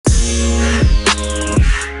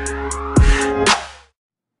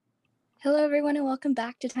welcome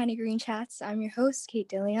back to Tiny Green Chats. I'm your host, Kate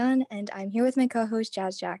DeLeon, and I'm here with my co host,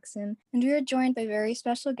 Jazz Jackson. And we are joined by very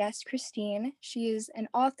special guest, Christine. She is an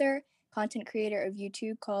author, content creator of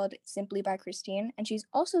YouTube called Simply by Christine, and she's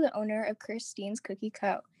also the owner of Christine's Cookie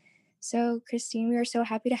Co. So, Christine, we are so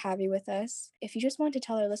happy to have you with us. If you just want to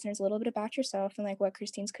tell our listeners a little bit about yourself and what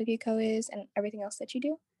Christine's Cookie Co. is and everything else that you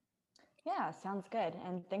do. Yeah, sounds good.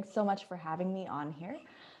 And thanks so much for having me on here.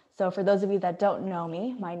 So for those of you that don't know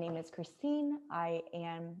me, my name is Christine. I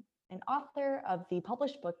am an author of the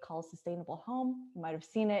published book called Sustainable Home. You might have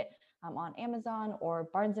seen it on Amazon or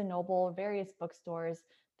Barnes & Noble, various bookstores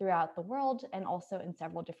throughout the world, and also in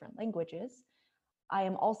several different languages. I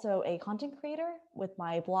am also a content creator with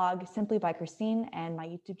my blog, Simply by Christine, and my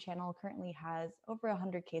YouTube channel currently has over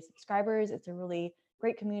 100K subscribers. It's a really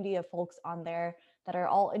great community of folks on there that are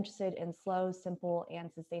all interested in slow, simple,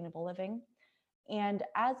 and sustainable living. And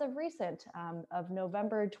as of recent, of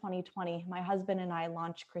November 2020, my husband and I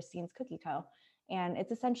launched Christine's Cookie Co. And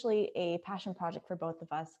it's essentially a passion project for both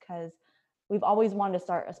of us because we've always wanted to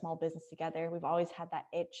start a small business together. We've always had that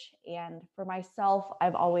itch. And for myself,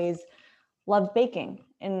 I've always loved baking.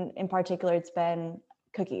 In particular, it's been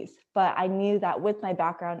cookies. But I knew that with my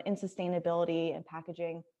background in sustainability and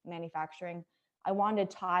packaging, manufacturing, I wanted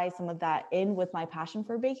to tie some of that in with my passion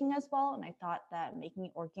for baking as well. And I thought that making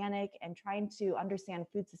it organic and trying to understand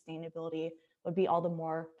food sustainability would be all the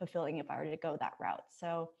more fulfilling if I were to go that route.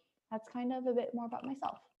 So that's kind of a bit more about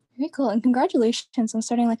myself. Very cool. And congratulations on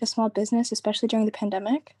starting a small business, especially during the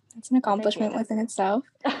pandemic. That's an accomplishment within itself.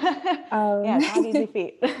 Yeah, it's not an easy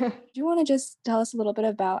feat. Do you want to just tell us a little bit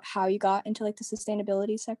about how you got into the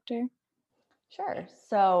sustainability sector? Sure.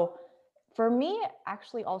 So for me, it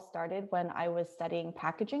actually all started when I was studying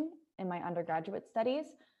packaging in my undergraduate studies.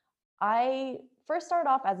 I first started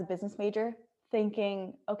off as a business major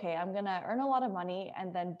thinking, okay, I'm going to earn a lot of money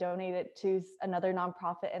and then donate it to another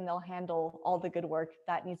nonprofit and they'll handle all the good work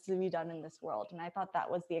that needs to be done in this world. And I thought that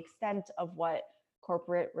was the extent of what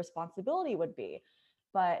corporate responsibility would be.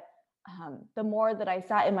 But the more that I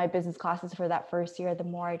sat in my business classes for that first year, the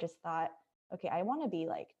more I just thought, okay, I want to be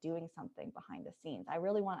doing something behind the scenes. I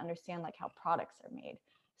really want to understand how products are made.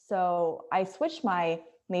 So I switched my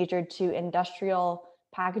major to industrial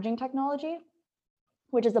packaging technology,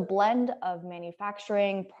 which is a blend of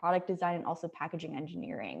manufacturing, product design, and also packaging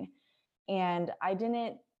engineering. And I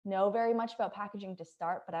didn't know very much about packaging to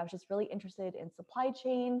start, but I was just really interested in supply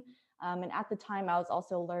chain. And at the time, I was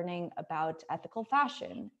also learning about ethical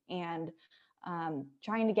fashion and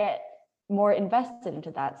trying to get more invested into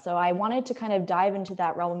that. So I wanted to kind of dive into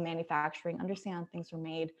that realm of manufacturing, understand how things were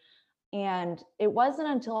made. And it wasn't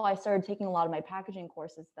until I started taking a lot of my packaging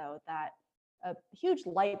courses, though, that a huge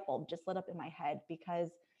light bulb just lit up in my head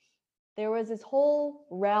because there was this whole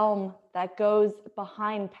realm that goes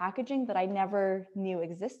behind packaging that I never knew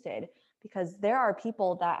existed, because there are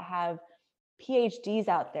people that have PhDs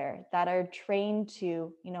out there that are trained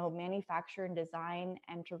to, manufacture and design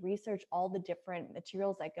and to research all the different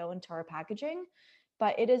materials that go into our packaging.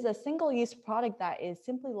 But it is a single-use product that is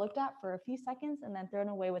simply looked at for a few seconds and then thrown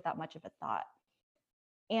away without much of a thought.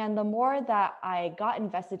 And the more that I got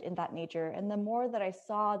invested in that major and the more that I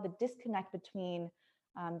saw the disconnect between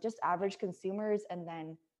just average consumers and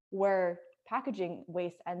then where packaging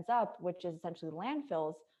waste ends up, which is essentially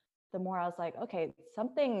landfills, the more I was like, okay,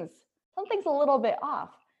 something's a little bit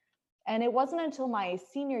off. And it wasn't until my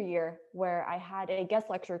senior year where I had a guest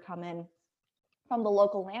lecturer come in from the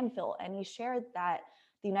local landfill, and he shared that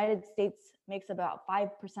the United States makes about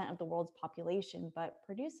 5% of the world's population, but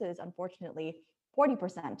produces, unfortunately,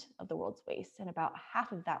 40% of the world's waste, and about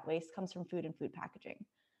half of that waste comes from food and food packaging.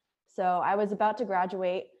 So I was about to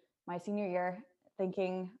graduate my senior year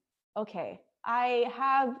thinking, okay, I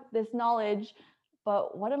have this knowledge,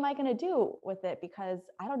 but what am I going to do with it? Because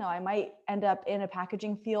I don't know, I might end up in a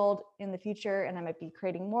packaging field in the future and I might be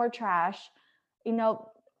creating more trash.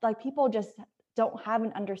 People just don't have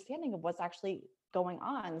an understanding of what's actually going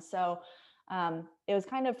on. So it was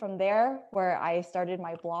kind of from there where I started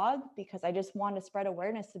my blog, because I just wanted to spread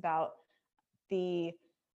awareness about the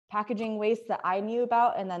packaging waste that I knew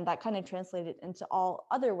about, and then that kind of translated into all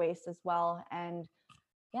other waste as well. And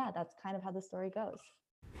yeah, that's kind of how the story goes.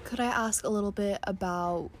 Could I ask a little bit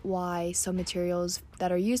about why some materials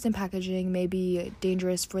that are used in packaging may be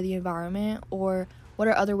dangerous for the environment, or what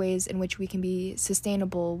are other ways in which we can be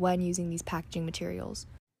sustainable when using these packaging materials?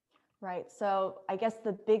 Right. So I guess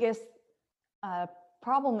the biggest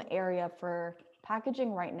problem area for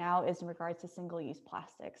packaging right now is in regards to single-use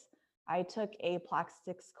plastics. I took a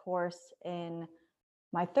plastics course in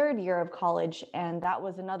my third year of college, and that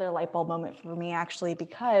was another light bulb moment for me, actually,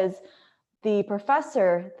 because the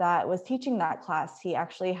professor that was teaching that class, he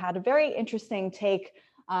actually had a very interesting take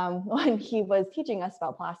when he was teaching us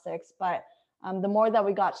about plastics. But the more that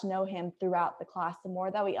we got to know him throughout the class, the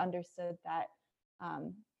more that we understood that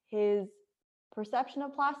his perception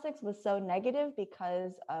of plastics was so negative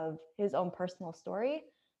because of his own personal story.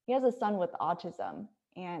 He has a son with autism,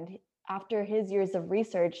 and after his years of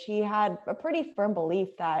research, he had a pretty firm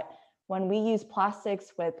belief that when we use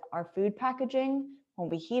plastics with our food packaging, when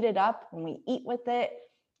we heat it up, when we eat with it,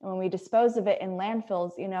 and when we dispose of it in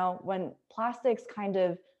landfills, when plastics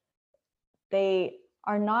they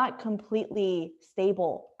are not completely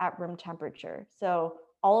stable at room temperature. So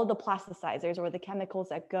all of the plasticizers or the chemicals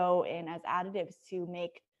that go in as additives to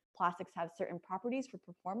make plastics have certain properties for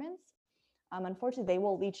performance, unfortunately, they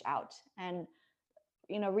will leach out. And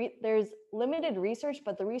there's limited research,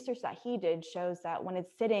 but the research that he did shows that when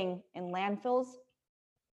it's sitting in landfills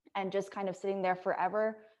and just kind of sitting there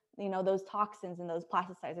forever, those toxins and those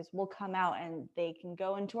plasticizers will come out and they can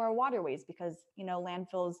go into our waterways because,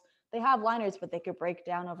 landfills, they have liners, but they could break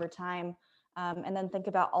down over time. And then think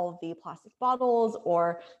about all of the plastic bottles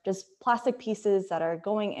or just plastic pieces that are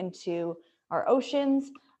going into our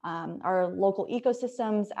oceans, our local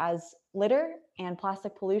ecosystems as litter and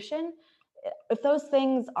plastic pollution. If those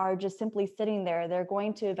things are just simply sitting there, they're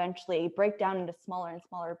going to eventually break down into smaller and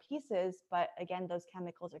smaller pieces. But again, those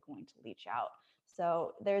chemicals are going to leach out.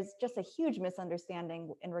 So there's just a huge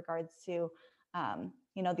misunderstanding in regards to,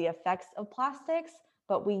 the effects of plastics,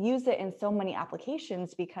 but we use it in so many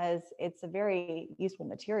applications because it's a very useful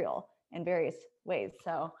material in various ways.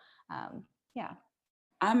 So, yeah.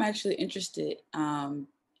 I'm actually interested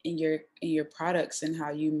in your products and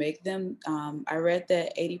how you make them. I read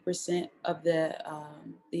that 80% of the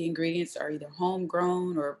ingredients are either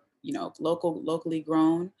homegrown or locally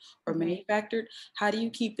grown or manufactured. How do you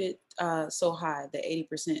keep it so high, the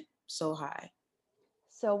 80% so high?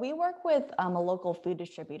 So we work with a local food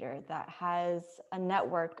distributor that has a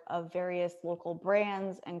network of various local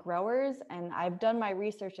brands and growers. And I've done my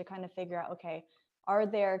research to kind of figure out, okay, are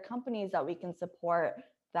there companies that we can support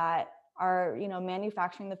that are,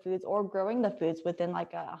 manufacturing the foods or growing the foods within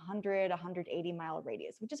like 180-mile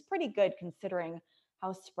radius, which is pretty good considering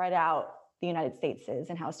how spread out the United States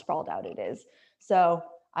is and how sprawled out it is. So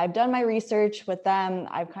I've done my research with them.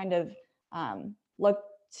 I've kind of looked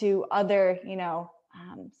to other,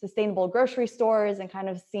 sustainable grocery stores and kind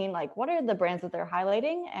of seen like what are the brands that they're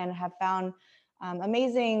highlighting, and have found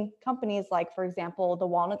amazing companies like, for example, the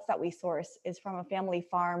walnuts that we source is from a family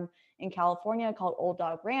farm in California called Old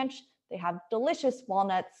Dog Ranch. They have delicious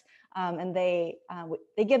walnuts, and they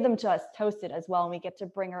give them to us toasted as well, and we get to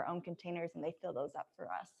bring our own containers and they fill those up for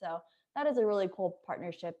us. So that is a really cool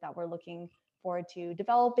partnership that we're looking forward to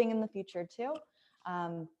developing in the future too.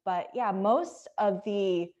 But yeah, most of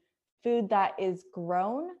the food that is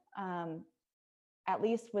grown, at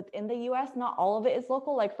least within the US, not all of it is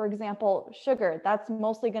local. Like, for example, sugar, that's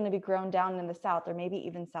mostly going to be grown down in the South or maybe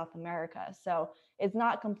even South America. So it's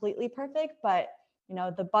not completely perfect, but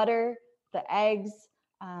the butter, the eggs,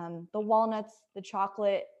 the walnuts, the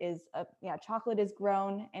chocolate chocolate is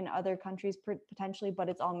grown in other countries potentially, but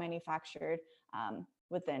it's all manufactured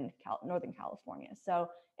within Northern California. So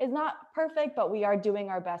it's not perfect, but we are doing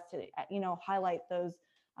our best to highlight those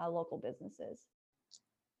local businesses.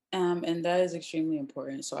 And that is extremely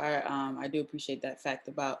important. So I do appreciate that fact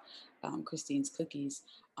about Christine's cookies.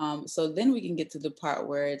 So then we can get to the part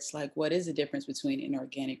where it's like, what is the difference between an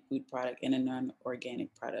organic food product and a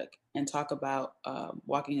non-organic product? And talk about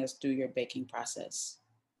walking us through your baking process.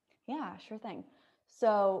 Yeah, sure thing.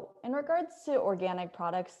 So in regards to organic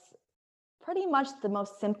products, pretty much the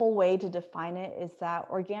most simple way to define it is that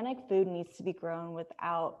organic food needs to be grown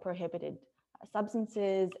without prohibited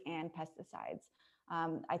substances and pesticides.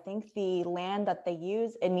 I think the land that they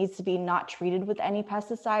use, it needs to be not treated with any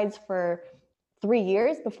pesticides for 3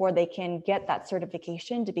 years before they can get that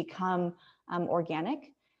certification to become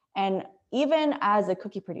organic. And even as a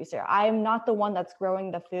cookie producer, I'm not the one that's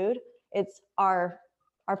growing the food. It's our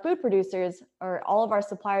food producers, or all of our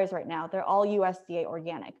suppliers right now, they're all USDA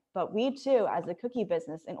organic. But we too, as a cookie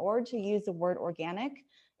business, in order to use the word organic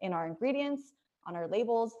in our ingredients, on our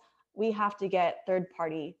labels, we have to get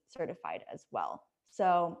third-party certified as well.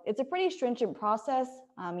 So it's a pretty stringent process.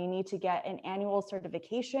 You need to get an annual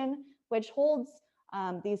certification, which holds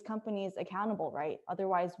these companies accountable, right?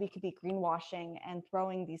 Otherwise, we could be greenwashing and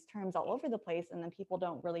throwing these terms all over the place, and then people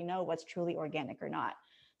don't really know what's truly organic or not.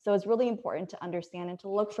 So it's really important to understand and to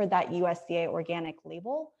look for that USDA organic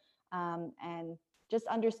label, and just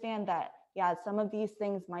understand that, yeah, some of these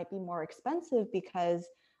things might be more expensive because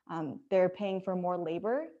They're paying for more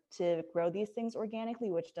labor to grow these things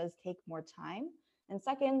organically, which does take more time. And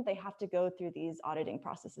second, they have to go through these auditing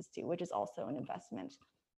processes too, which is also an investment.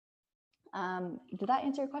 Did that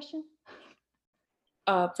answer your question?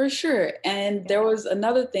 For sure. And there was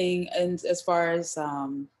another thing, and as far as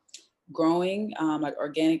growing like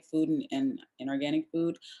organic food and inorganic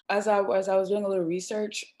food, as I was doing a little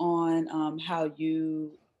research on how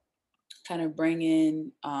you kind of bring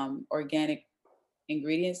in organic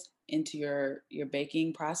ingredients into your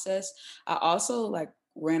baking process, I also like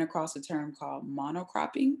ran across a term called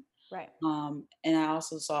monocropping. Right. And I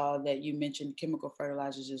also saw that you mentioned chemical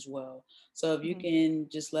fertilizers as well. So if you Mhm. can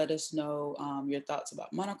just let us know your thoughts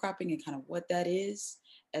about monocropping and kind of what that is,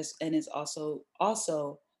 and it's also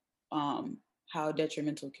how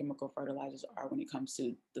detrimental chemical fertilizers are when it comes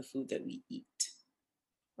to the food that we eat.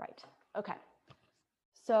 Right. Okay.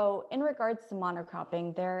 So in regards to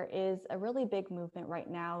monocropping, there is a really big movement right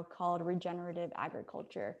now called regenerative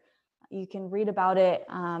agriculture. You can read about it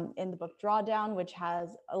in the book Drawdown, which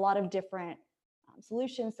has a lot of different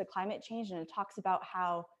solutions to climate change. And it talks about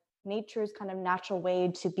how nature's kind of natural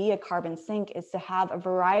way to be a carbon sink is to have a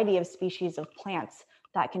variety of species of plants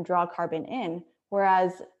that can draw carbon in.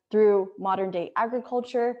 Whereas through modern day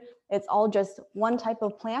agriculture, it's all just one type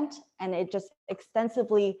of plant, and it just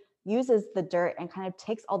extensively uses the dirt and kind of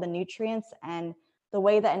takes all the nutrients. And the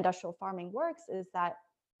way that industrial farming works is that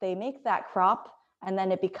they make that crop and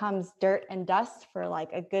then it becomes dirt and dust for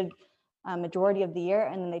like a good majority of the year,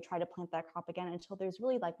 and then they try to plant that crop again until there's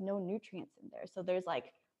really like no nutrients in there. So there's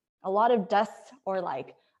like a lot of dust or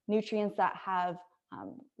like nutrients that have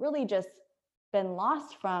really just been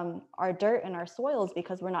lost from our dirt and our soils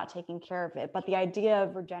because we're not taking care of it. But the idea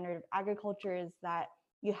of regenerative agriculture is that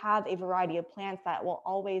you have a variety of plants that will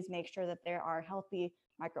always make sure that there are healthy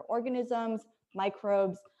microorganisms,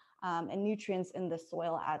 microbes, and nutrients in the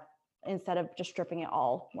soil instead of just stripping it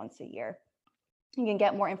all once a year. You can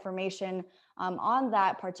get more information on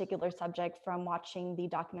that particular subject from watching the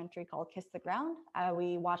documentary called Kiss the Ground.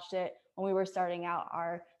 We watched it when we were starting out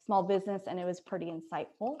our small business, and it was pretty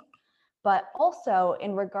insightful. But also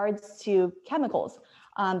in regards to chemicals,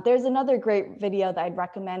 there's another great video that I'd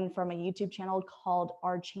recommend from a YouTube channel called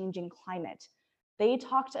Our Changing Climate. They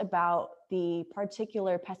talked about the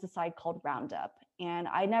particular pesticide called Roundup, and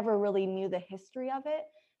I never really knew the history of it,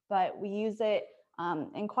 but we use it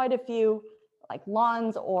in quite a few like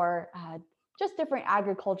lawns or just different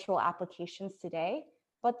agricultural applications today.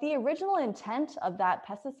 But the original intent of that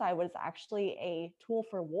pesticide was actually a tool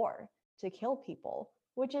for war to kill people,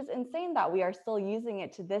 which is insane that we are still using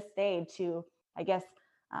it to this day to, I guess,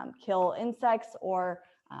 kill insects or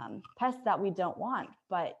pests that we don't want.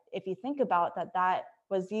 But if you think about that, that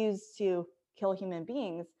was used to kill human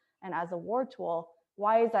beings and as a war tool,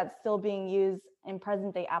 why is that still being used in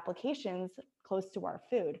present day applications close to our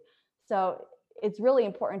food? So it's really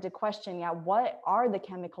important to question, what are the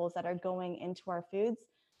chemicals that are going into our foods?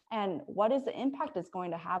 And what is the impact it's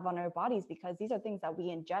going to have on our bodies? Because these are things that we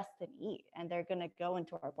ingest and eat, and they're going to go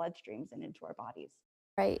into our bloodstreams and into our bodies.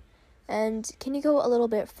 Right. And can you go a little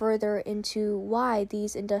bit further into why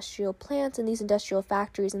these industrial plants and these industrial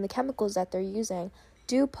factories and the chemicals that they're using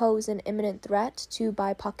do pose an imminent threat to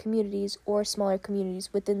BIPOC communities or smaller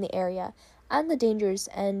communities within the area, and the dangers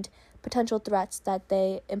and potential threats that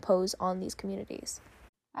they impose on these communities?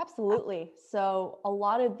 Absolutely. So a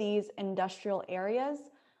lot of these industrial areas,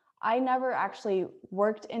 I never actually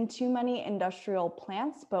worked in too many industrial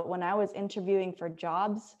plants, but when I was interviewing for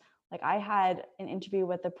jobs, like I had an interview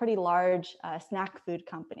with a pretty large snack food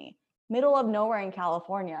company, middle of nowhere in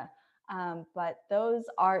California. But those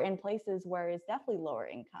are in places where it's definitely lower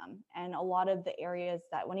income. And a lot of the areas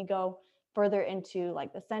that when you go further into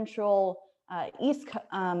like the central east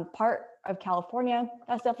part of California,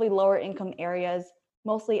 that's definitely lower income areas,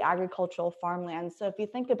 mostly agricultural farmland. So if you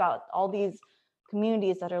think about all these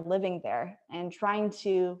communities that are living there and trying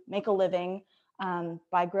to make a living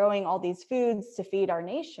by growing all these foods to feed our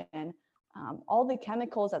nation, all the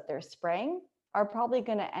chemicals that they're spraying are probably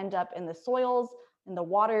going to end up in the soils, in the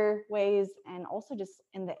waterways, and also just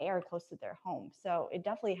in the air close to their home. So it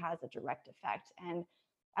definitely has a direct effect. And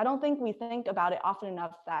I don't think we think about it often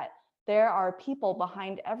enough that there are people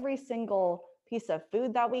behind every single piece of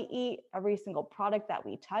food that we eat, every single product that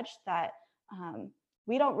we touch, that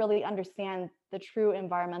we don't really understand the true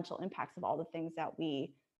environmental impacts of all the things that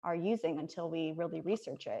we are using until we really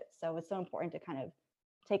research it. So it's so important to kind of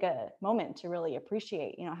take a moment to really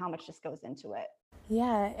appreciate, how much just goes into it.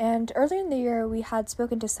 Yeah, and earlier in the year we had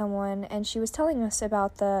spoken to someone, and she was telling us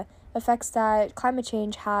about the effects that climate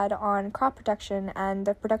change had on crop production and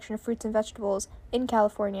the production of fruits and vegetables in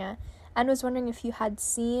California. and was wondering if you had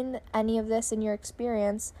seen any of this in your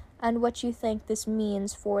experience and what you think this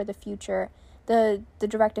means for the future, the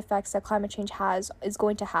direct effects that climate change is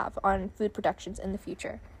going to have on food productions in the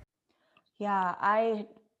future. Yeah, I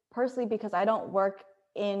personally, because I don't work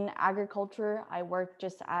in agriculture, I work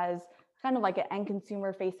just as kind of like an end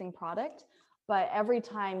consumer facing product. But every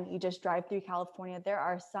time you just drive through California, there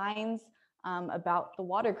are signs about the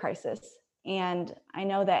water crisis. And I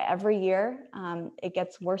know that every year it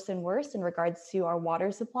gets worse and worse in regards to our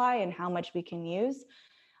water supply and how much we can use.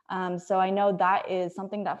 So I know that is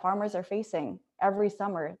something that farmers are facing every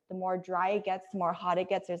summer. The more dry it gets, the more hot it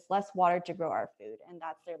gets, there's less water to grow our food, and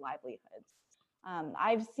that's their livelihoods.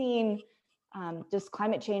 I've seen just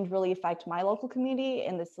climate change really affect my local community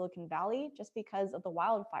in the Silicon Valley just because of the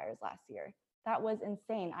wildfires last year. That was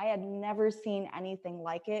insane. I had never seen anything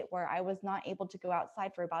like it, where I was not able to go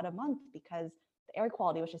outside for about a month because the air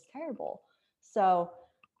quality was just terrible. So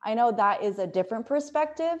I know that is a different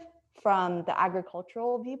perspective from the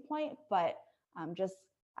agricultural viewpoint, but just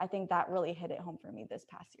I think that really hit it home for me this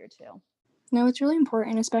past year too. No, it's really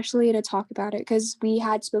important, especially to talk about it, because we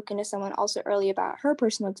had spoken to someone also earlier about her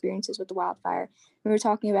personal experiences with the wildfire. We were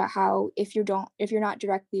talking about how if you're not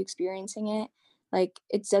directly experiencing it, like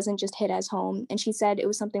it doesn't just hit as home. And she said it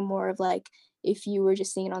was something more of like if you were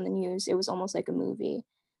just seeing it on the news, it was almost like a movie.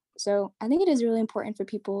 So I think it is really important for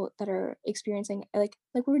people that are experiencing like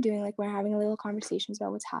we're doing, like we're having a little conversations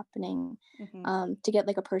about what's happening, to get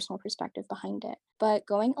like a personal perspective behind it. But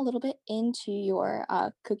going a little bit into your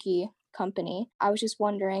cookie company, I was just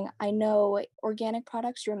wondering, I know organic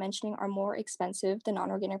products you're mentioning are more expensive than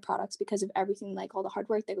non-organic products because of everything, like all the hard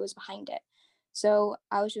work that goes behind it. So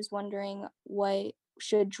I was just wondering what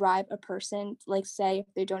should drive a person, like say if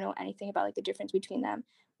they don't know anything about like the difference between them,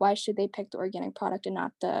 why should they pick the organic product and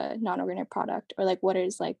not the non-organic product, or like what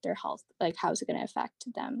is like their health, like how is it going to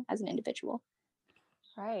affect them as an individual?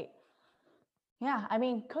 Right. Yeah, I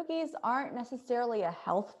mean, cookies aren't necessarily a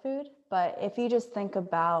health food, but if you just think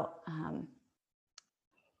about,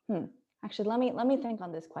 actually, let me think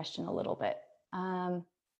on this question a little bit.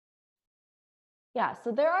 Yeah,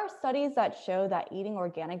 so there are studies that show that eating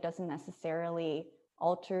organic doesn't necessarily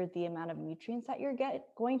alter the amount of nutrients that you're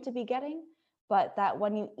going to be getting, but that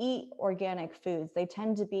when you eat organic foods, they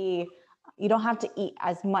tend to be, you don't have to eat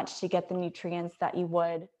as much to get the nutrients that you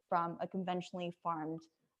would from a conventionally farmed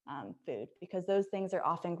food, because those things are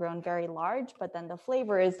often grown very large, but then the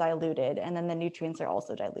flavor is diluted and then the nutrients are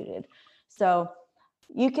also diluted. So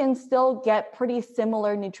you can still get pretty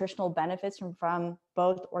similar nutritional benefits from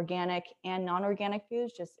both organic and non-organic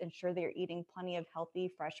foods. Just ensure that you're eating plenty of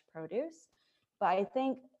healthy, fresh produce. But I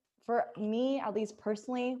think for me, at least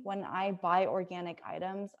personally, when I buy organic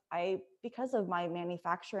items, because of my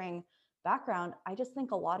manufacturing background, I just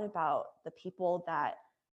think a lot about the people that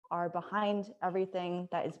are behind everything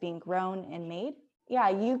that is being grown and made. Yeah,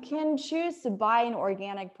 you can choose to buy an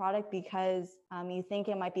organic product because you think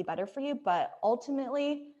it might be better for you, but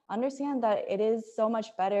ultimately understand that it is so much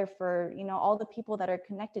better for all the people that are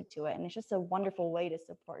connected to it, and it's just a wonderful way to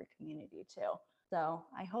support your community too. So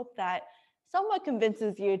I hope that somewhat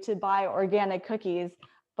convinces you to buy organic cookies,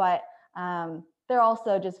 but they're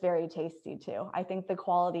also just very tasty too. I think the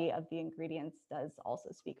quality of the ingredients does also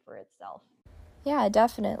speak for itself. Yeah,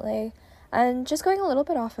 definitely. And just going a little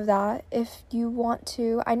bit off of that, if you want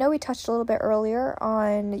to, I know we touched a little bit earlier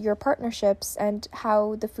on your partnerships and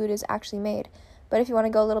how the food is actually made, but if you want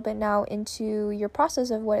to go a little bit now into your process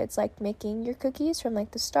of what it's like making your cookies from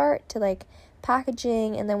like the start to like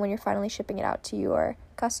packaging and then when you're finally shipping it out to your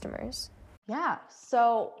customers. Yeah,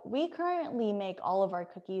 so we currently make all of our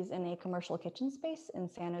cookies in a commercial kitchen space in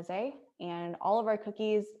San Jose, and all of our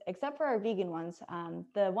cookies, except for our vegan ones,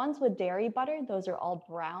 the ones with dairy butter, those are all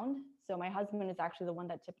browned. So my husband is actually the one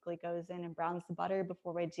that typically goes in and browns the butter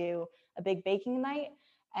before we do a big baking night.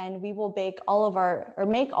 And we will make all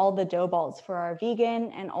the dough balls for our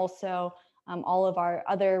vegan and also all of our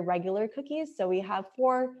other regular cookies. So we have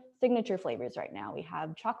 4 signature flavors right now. We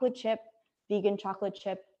have chocolate chip, vegan chocolate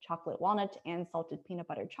chip, chocolate walnut, and salted peanut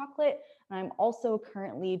butter chocolate. And I'm also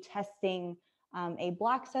currently testing a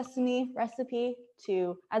black sesame recipe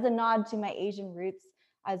as a nod to my Asian roots,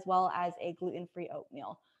 as well as a gluten-free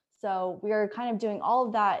oatmeal. So we are kind of doing all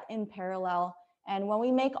of that in parallel. And when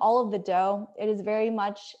we make all of the dough, it is very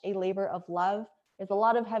much a labor of love. There's a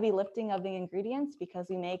lot of heavy lifting of the ingredients because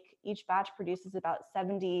each batch produces about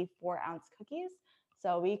 74-ounce cookies.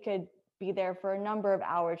 So we could be there for a number of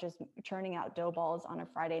hours just churning out dough balls on a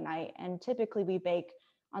Friday night. And typically we bake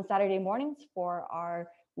on Saturday mornings for our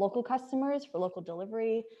local customers for local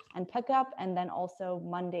delivery and pickup. And then also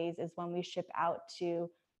Mondays is when we ship out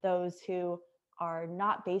to those who are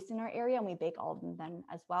not based in our area, and we bake all of them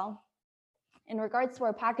as well. In regards to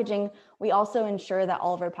our packaging, we also ensure that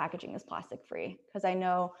all of our packaging is plastic free, because I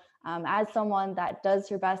know as someone that does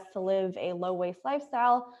her best to live a low waste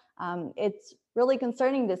lifestyle, it's really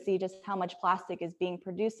concerning to see just how much plastic is being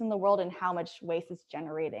produced in the world and how much waste is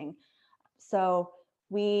generating. So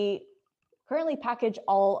we currently package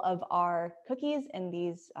all of our cookies in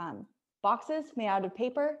these boxes made out of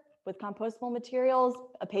paper with compostable materials,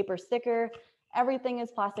 a paper sticker. Everything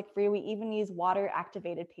is plastic free. We even use water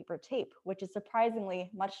activated paper tape, which is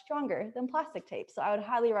surprisingly much stronger than plastic tape. So I would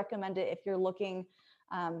highly recommend it if you're looking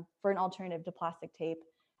for an alternative to plastic tape.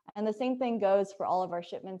 And the same thing goes for all of our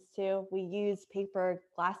shipments too. We use paper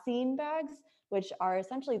glassine bags, which are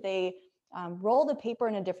essentially, they roll the paper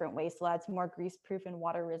in a different way so that's more grease proof and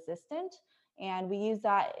water resistant. And we use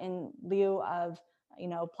that in lieu of,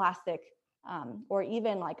 plastic or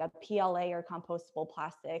even like a PLA or compostable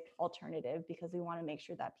plastic alternative, because we want to make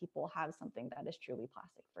sure that people have something that is truly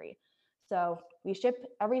plastic free. So we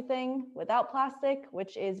ship everything without plastic,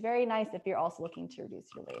 which is very nice if you're also looking to reduce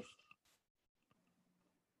your waste.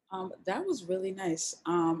 That was really nice.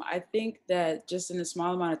 I think that just in a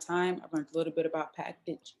small amount of time, I've learned a little bit about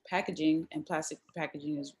packaging and plastic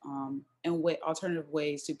packaging and alternative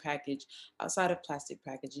ways to package outside of plastic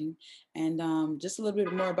packaging, and just a little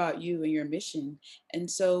bit more about you and your mission.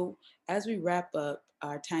 And so as we wrap up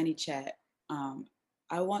our tiny chat,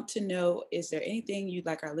 I want to know, is there anything you'd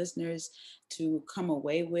like our listeners to come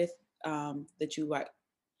away with that you like?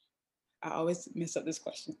 I always mess up this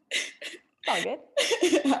question. All good.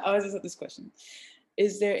 I always mess up this question.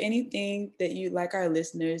 Is there anything that you'd like our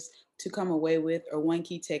listeners to come away with, or one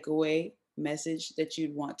key takeaway message that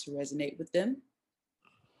you'd want to resonate with them?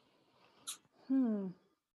 I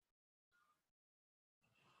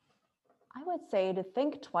would say to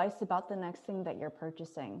think twice about the next thing that you're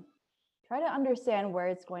purchasing. Try to understand where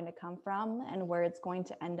it's going to come from and where it's going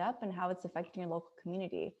to end up and how it's affecting your local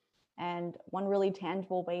community. And one really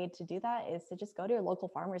tangible way to do that is to just go to your local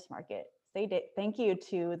farmer's market. Say thank you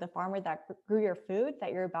to the farmer that grew your food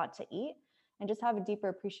that you're about to eat, and just have a deeper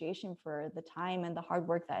appreciation for the time and the hard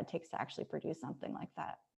work that it takes to actually produce something like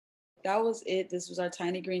that. That was it. This was our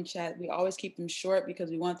Tiny Green Chat. We always keep them short because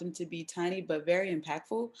we want them to be tiny but very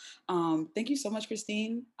impactful. Thank you so much,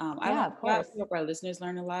 Christine. I hope our listeners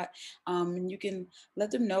learn a lot. And you can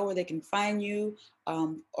let them know where they can find you,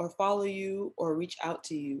 or follow you, or reach out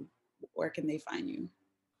to you. Where can they find you?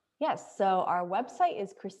 Yes, so our website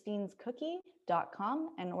is christinescookie.com,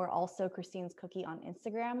 and we're also Christine's Cookie on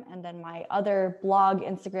Instagram. And then my other blog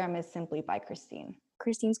Instagram is simply by Christine.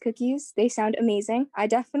 Christine's Cookies, they sound amazing. I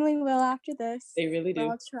definitely will after this. They really do.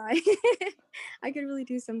 I'll try. I could really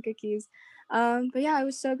do some cookies. But yeah, it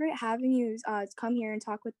was so great having you come here and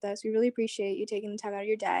talk with us. We really appreciate you taking the time out of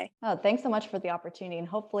your day. Oh, thanks so much for the opportunity. And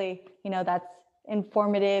hopefully, that's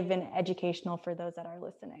informative and educational for those that are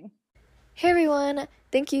listening. Hey everyone,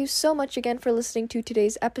 thank you so much again for listening to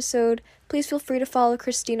today's episode. Please feel free to follow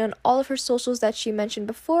Christine on all of her socials that she mentioned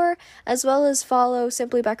before, as well as follow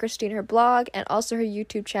Simply by Christine, her blog, and also her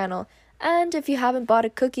YouTube channel. And if you haven't bought a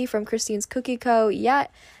cookie from Christine's Cookie Co.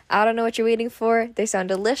 yet, I don't know what you're waiting for. They sound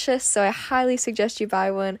delicious, so I highly suggest you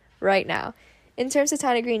buy one right now. In terms of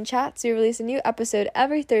Tiny Green Chats, we release a new episode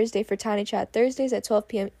every Thursday for Tiny Chat Thursdays at 12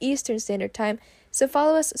 p.m. Eastern Standard Time. So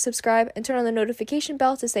follow us, subscribe, and turn on the notification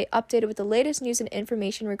bell to stay updated with the latest news and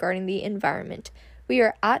information regarding the environment. We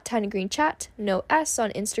are at Tiny Green Chat, no S,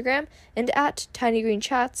 on Instagram, and at Tiny Green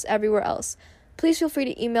Chats everywhere else. Please feel free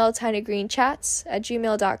to email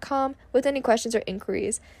tinygreenchats@gmail.com with any questions or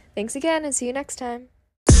inquiries. Thanks again, and see you next time.